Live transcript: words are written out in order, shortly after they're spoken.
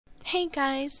Hey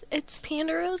guys, it's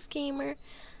Panda Rose Gamer,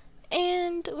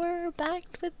 and we're back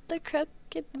with the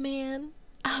Crooked Man.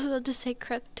 I was about to say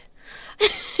crooked.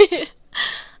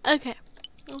 Okay,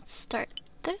 let's start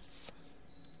this.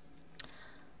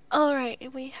 Alright,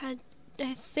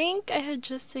 I think I had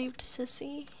just saved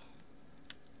Sissy.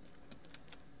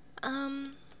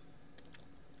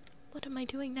 What am I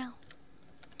doing now?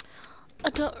 I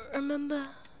don't remember.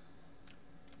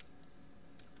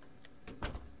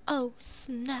 Oh,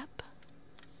 snap.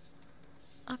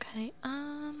 Okay,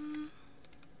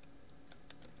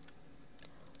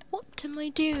 what am I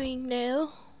doing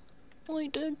now? I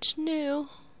don't know.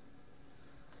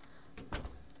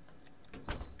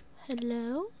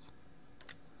 Hello?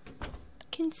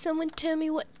 Can someone tell me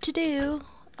what to do?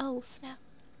 Oh, snap.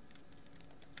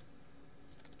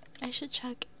 I should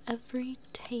check every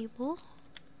table,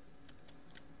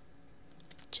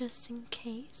 just in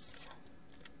case.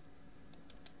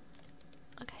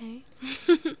 Okay.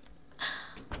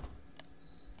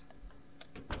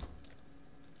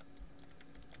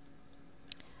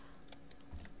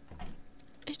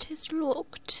 It is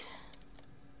locked.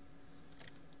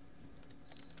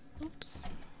 Oops.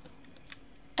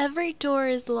 Every door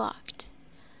is locked.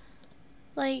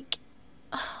 Like,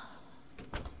 oh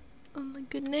my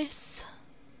goodness.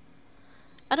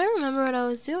 I don't remember what I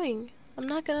was doing. I'm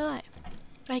not gonna lie.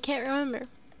 I can't remember.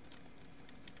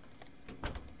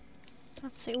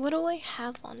 Let's see, what do I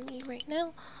have on me right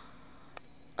now?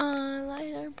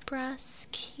 Lighter, brass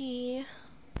key.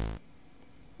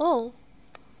 Oh.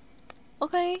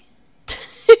 Okay.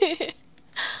 Okay.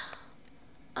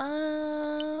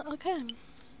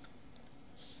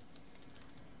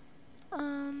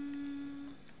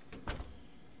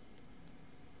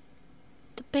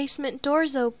 The basement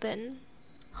door's open.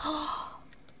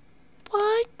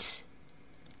 What?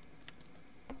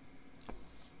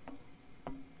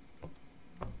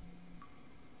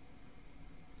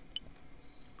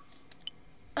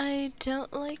 I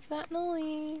don't like that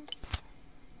noise.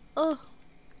 Oh,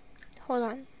 hold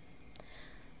on.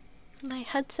 My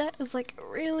headset is like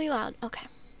really loud. Okay.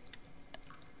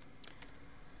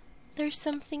 There's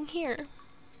something here.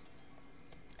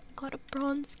 Got a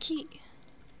bronze key.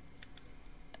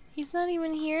 He's not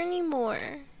even here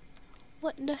anymore.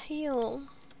 What the hell?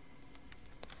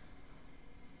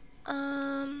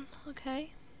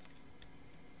 Okay.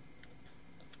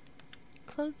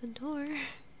 Close the door.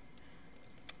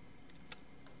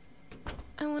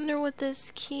 I wonder what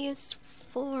this key is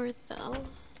for, though.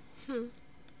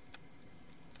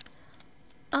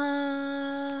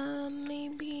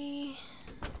 Maybe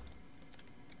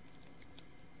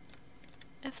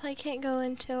if I can't go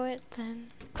into it,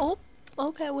 then... Oh,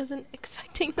 okay, I wasn't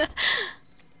expecting that.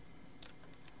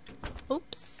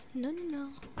 Oops, no.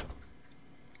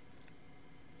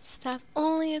 Staff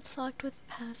only, it's locked with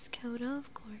passcode,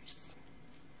 of course.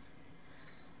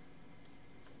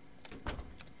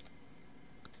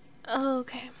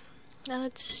 Okay, now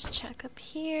let's check up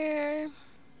here.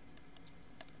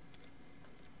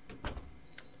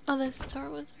 Oh, this door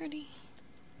was ready.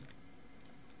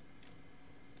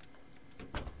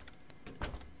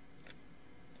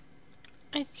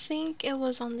 I think it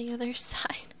was on the other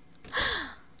side.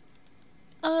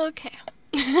 Okay.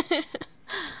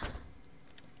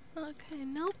 Okay,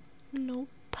 nope.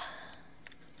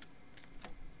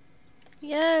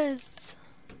 Yes.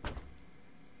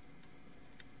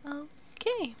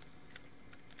 Okay.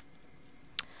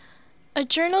 A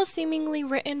journal seemingly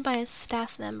written by a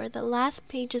staff member. The last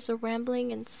page is a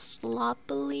rambling and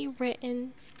sloppily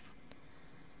written.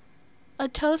 A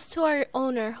toast to our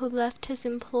owner who left his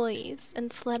employees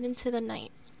and fled into the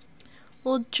night.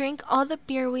 We'll drink all the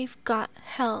beer we've got.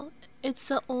 Hell, it's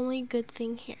the only good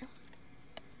thing here.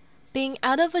 Being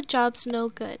out of a job's no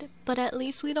good, but at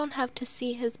least we don't have to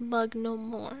see his mug no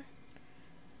more.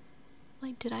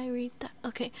 Why did I read that?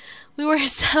 Okay. We were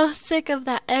so sick of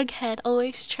that egghead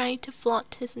always trying to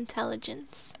flaunt his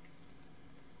intelligence.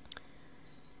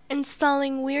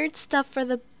 Installing weird stuff for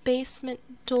the basement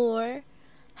door.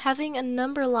 Having a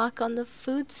number lock on the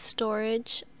food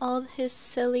storage. All his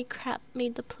silly crap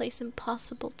made the place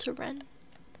impossible to run.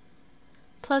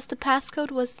 Plus the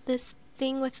passcode was this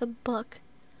thing with a book,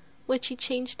 which he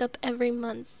changed up every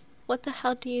month. What the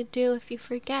hell do you do if you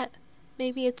forget?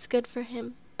 Maybe it's good for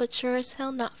him, but sure as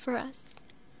hell not for us.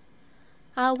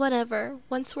 Whatever.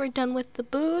 Once we're done with the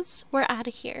booze, we're out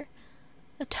of here.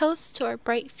 A toast to our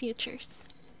bright futures.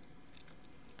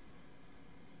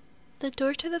 The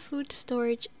door to the food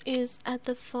storage is at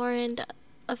the far end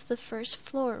of the first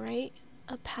floor, right?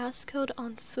 A passcode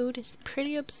on food is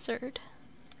pretty absurd.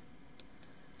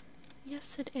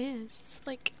 Yes, it is.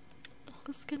 Like,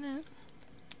 who's gonna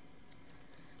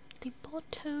empty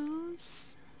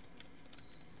bottles.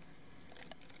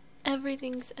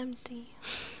 Everything's empty.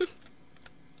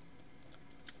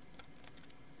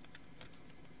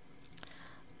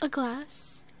 A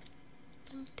glass.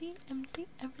 Empty, empty,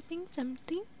 everything's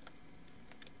empty.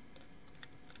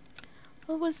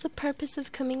 What was the purpose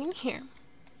of coming in here?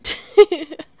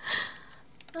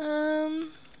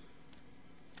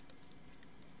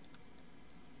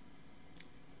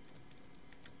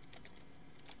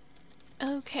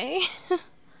 Okay.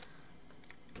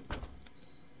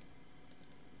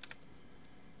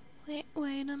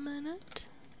 Wait a minute.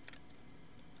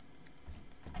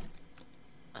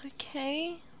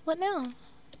 Okay, what now?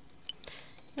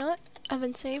 You know what? I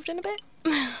haven't saved in a bit.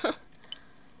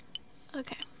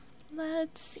 Okay,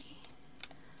 let's see.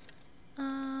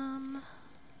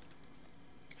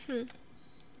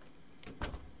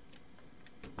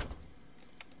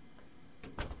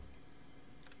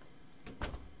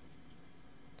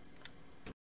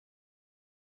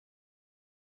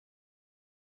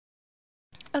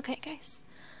 Okay, guys.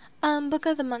 Book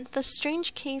of the month: The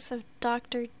Strange Case of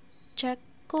Dr.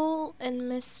 Jekyll and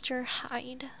Mr.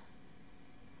 Hyde.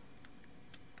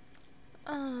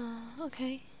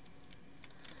 Okay.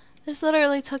 This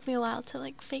literally took me a while to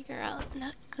like figure out,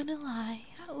 not gonna lie.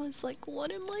 I was like,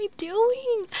 what am I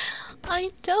doing?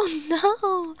 I don't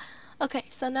know. Okay,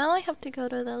 so now I have to go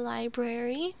to the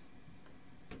library.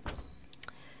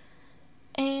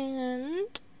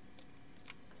 And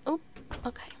oh,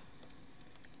 okay.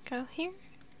 Go here.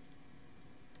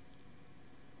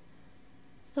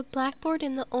 The blackboard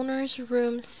in the owner's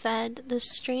room said, "The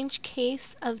Strange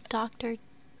Case of Dr.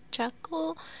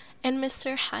 Jekyll and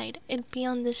Mr. Hyde." It'd be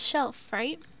on this shelf,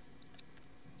 right?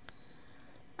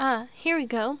 Ah, here we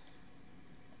go.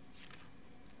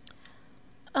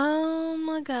 Oh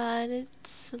my god,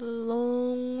 it's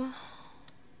long.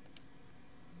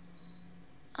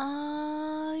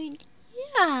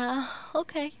 Yeah,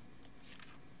 okay.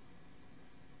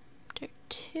 Chapter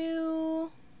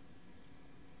 2.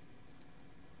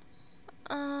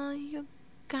 You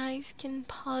guys can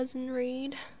pause and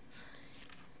read.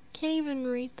 Can't even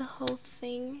read the whole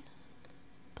thing,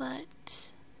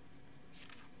 but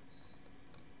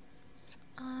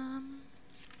I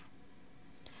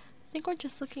think we're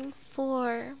just looking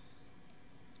for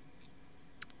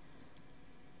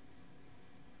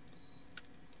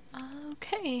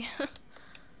okay.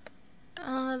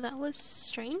 That was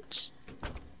strange.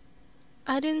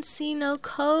 I didn't see no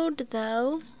code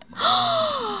though.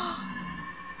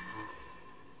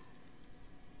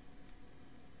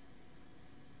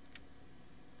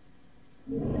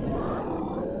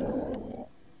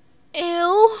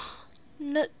 Ew.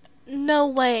 No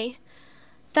way.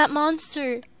 That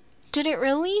monster. Did it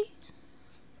really?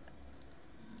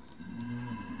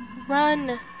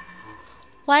 Run.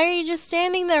 Why are you just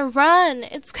standing there? Run.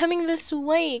 It's coming this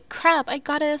way. Crap, I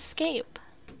gotta escape.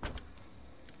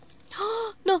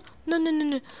 No.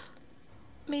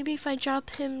 Maybe if I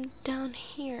drop him down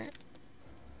here.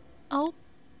 Oh.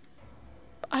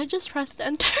 I just pressed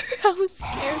enter. I was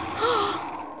scared.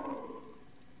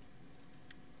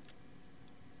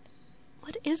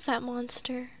 What is that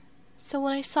monster? So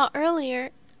what I saw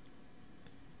earlier,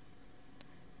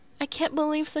 I can't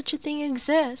believe such a thing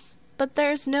exists, but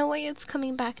there's no way it's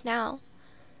coming back now.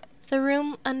 The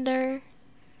room under's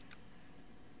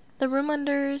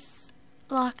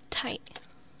locked tight.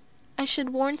 I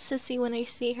should warn Sissy when I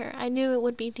see her. I knew it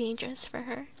would be dangerous for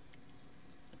her.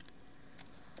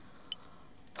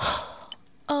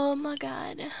 Oh my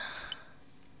god.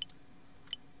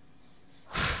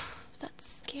 That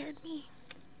scared me.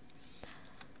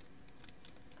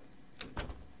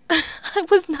 I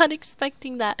was not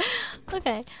expecting that.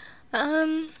 Okay.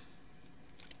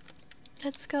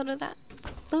 Let's go to that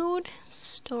food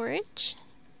storage.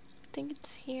 I think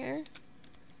it's here.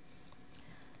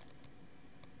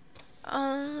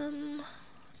 I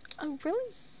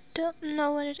really don't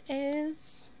know what it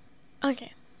is.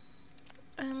 Okay.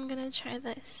 I'm gonna try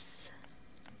this.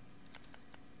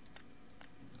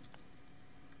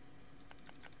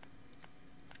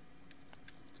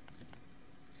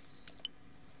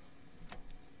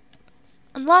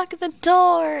 Unlock the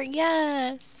door!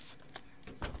 Yes!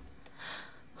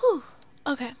 Whew.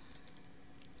 Okay.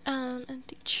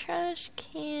 Empty trash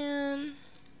can.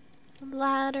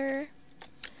 Ladder.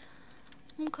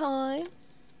 Okay.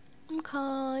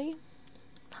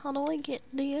 How do I get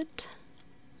it?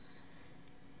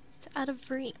 It's out of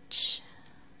reach.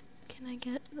 Can I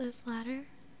get this ladder?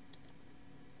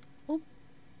 Oh.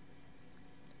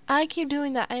 I keep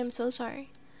doing that. I am so sorry.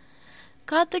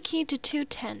 Got the key to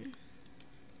 210.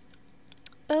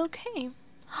 Okay.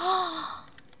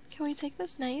 Can we take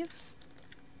this knife?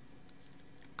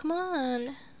 Come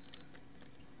on.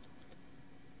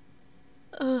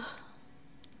 Ugh.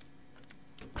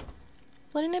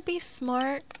 Wouldn't it be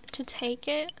smart to take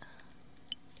it?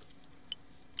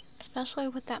 Especially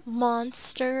with that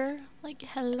monster. Like,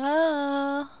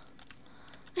 hello.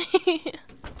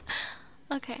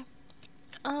 Okay.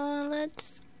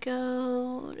 Let's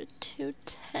go to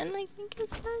 210, I think it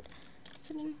said. Is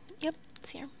it in? Yep,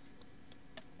 it's here.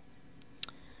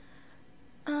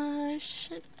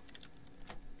 Shit.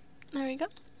 There we go.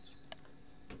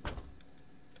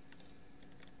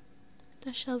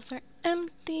 The shelves are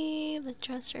empty, the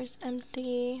dresser is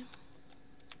empty.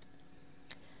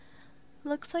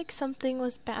 Looks like something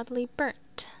was badly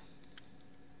burnt.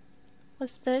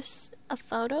 Was this a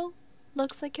photo?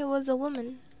 Looks like it was a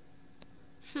woman.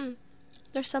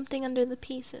 There's something under the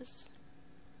pieces.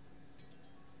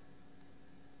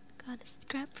 Got a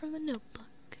scrap from the notebook.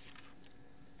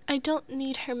 I don't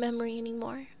need her memory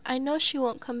anymore. I know she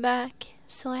won't come back,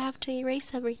 so I have to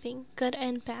erase everything, good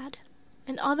and bad.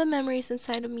 And all the memories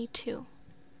inside of me too.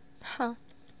 Huh.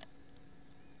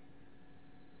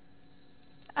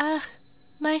 Ah,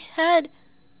 my head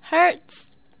hurts.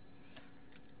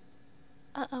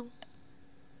 Uh-oh.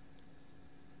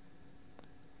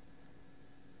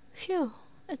 Phew,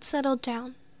 it settled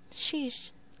down.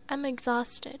 Sheesh, I'm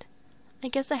exhausted. I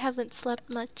guess I haven't slept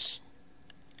much.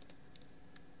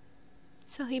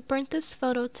 So he burnt this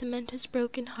photo to mend his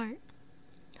broken heart.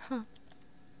 Huh.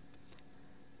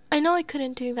 I know I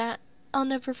couldn't do that. I'll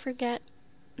never forget.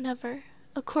 Never.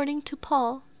 According to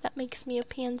Paul, that makes me a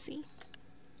pansy.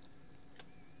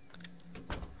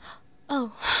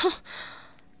 Oh.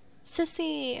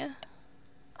 Sissy.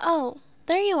 Oh,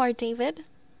 there you are, David.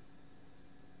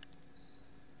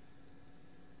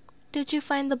 Did you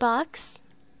find the box?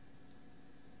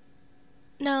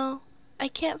 No, I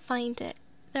can't find it.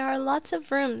 There are lots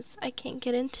of rooms I can't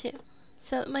get into,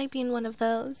 so it might be in one of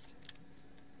those.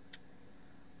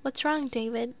 What's wrong,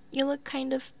 David? You look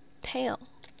kind of pale.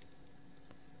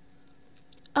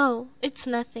 Oh, it's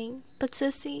nothing. But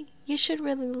Sissy, you should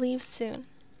really leave soon.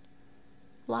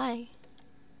 Why?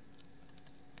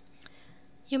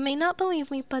 You may not believe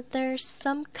me, but there's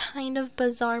some kind of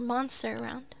bizarre monster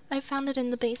around. I found it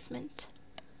in the basement.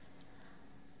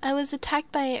 I was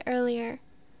attacked by it earlier.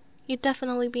 You'd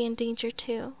definitely be in danger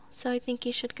too, so I think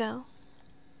you should go.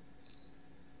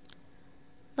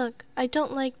 Look, I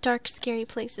don't like dark, scary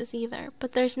places either,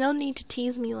 but there's no need to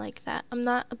tease me like that. I'm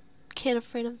not a kid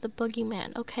afraid of the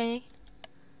boogeyman, okay?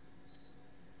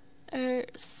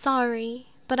 Sorry,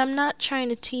 but I'm not trying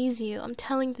to tease you. I'm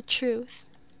telling the truth.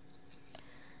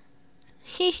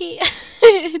 Hee.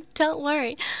 Don't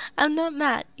worry, I'm not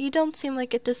mad. You don't seem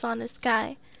like a dishonest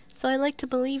guy, so I like to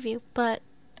believe you, but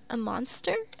a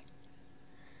monster?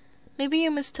 Maybe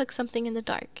you mistook something in the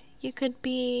dark. You could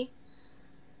be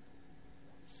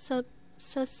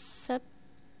susceptible?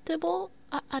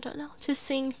 I don't know, to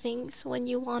seeing things when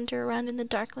you wander around in the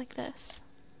dark like this.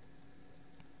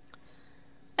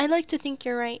 I like to think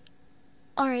you're right.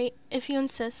 Alright, if you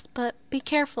insist, but be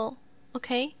careful,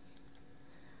 okay?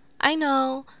 I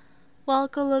know. Well,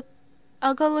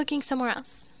 I'll go looking somewhere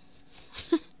else.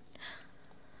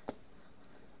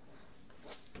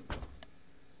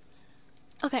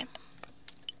 Okay.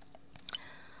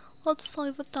 Let's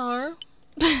leave it there.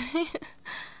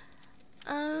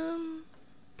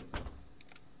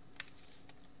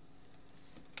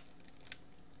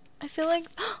 I feel like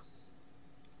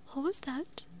what was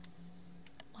that?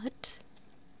 What?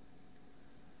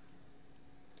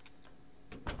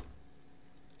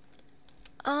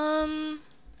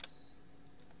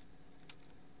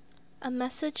 A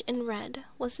message in red.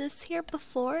 Was this here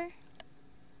before?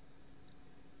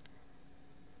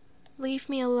 Leave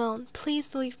me alone.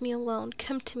 Please leave me alone.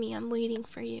 Come to me. I'm waiting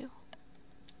for you.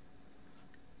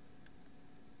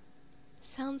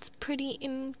 Sounds pretty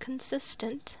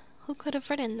inconsistent. Who could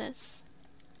have written this?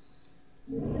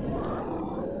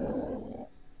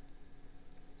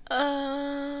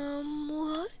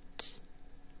 What?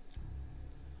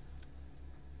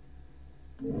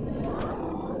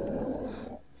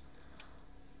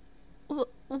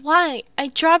 Why? I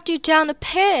dropped you down a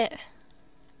pit!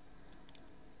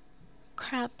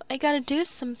 Crap, I gotta do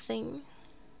something.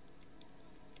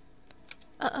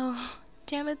 Uh-oh.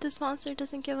 Damn it, this monster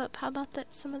doesn't give up. How about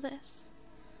some of this?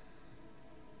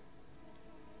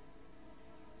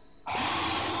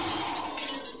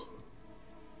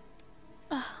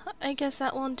 I guess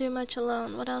that won't do much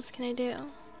alone. What else can I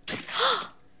do?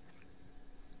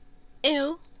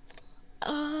 Ew.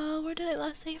 Where did I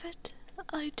last save it?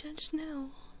 I don't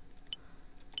know.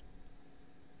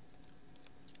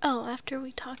 Oh, after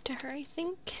we talked to her, I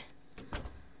think.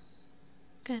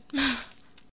 Good.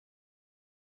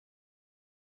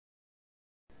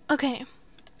 Okay.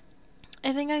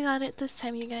 I think I got it this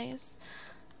time, you guys.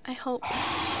 I hope.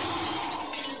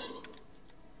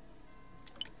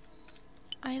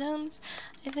 Items.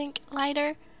 I think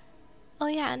lighter. Oh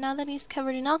yeah, now that he's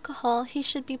covered in alcohol, he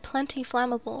should be plenty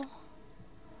flammable.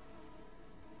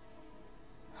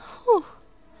 Whew.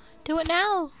 Do it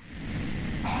now.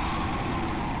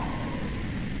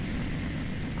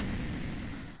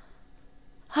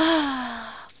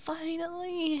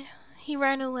 Finally. He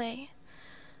ran away.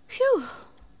 Phew.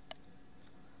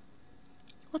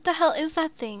 What the hell is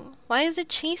that thing? Why is it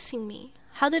chasing me?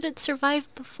 How did it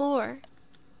survive before?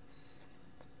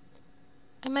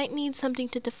 I might need something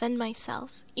to defend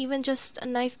myself. Even just a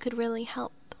knife could really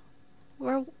help.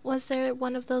 Where was there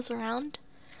one of those around?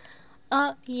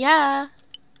 Yeah.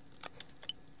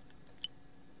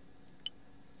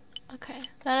 Okay,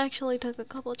 that actually took a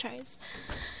couple tries.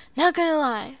 Not gonna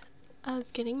lie, I was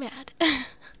getting mad.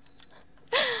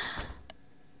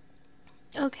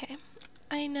 Okay,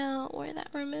 I know where that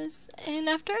room is, and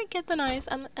after I get the knife,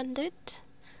 I'm gonna end it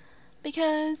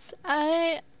because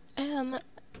I am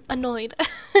annoyed.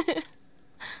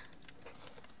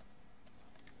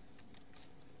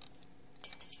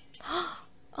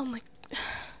 Oh my.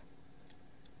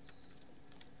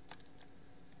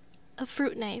 A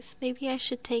fruit knife. Maybe I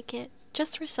should take it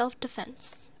just for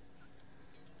self-defense.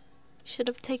 Should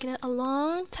have taken it a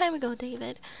long time ago,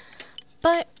 David.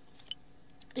 But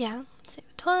yeah, save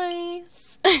it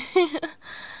twice.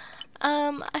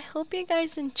 I hope you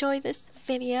guys enjoy this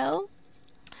video.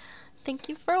 Thank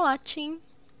you for watching.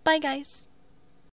 Bye guys.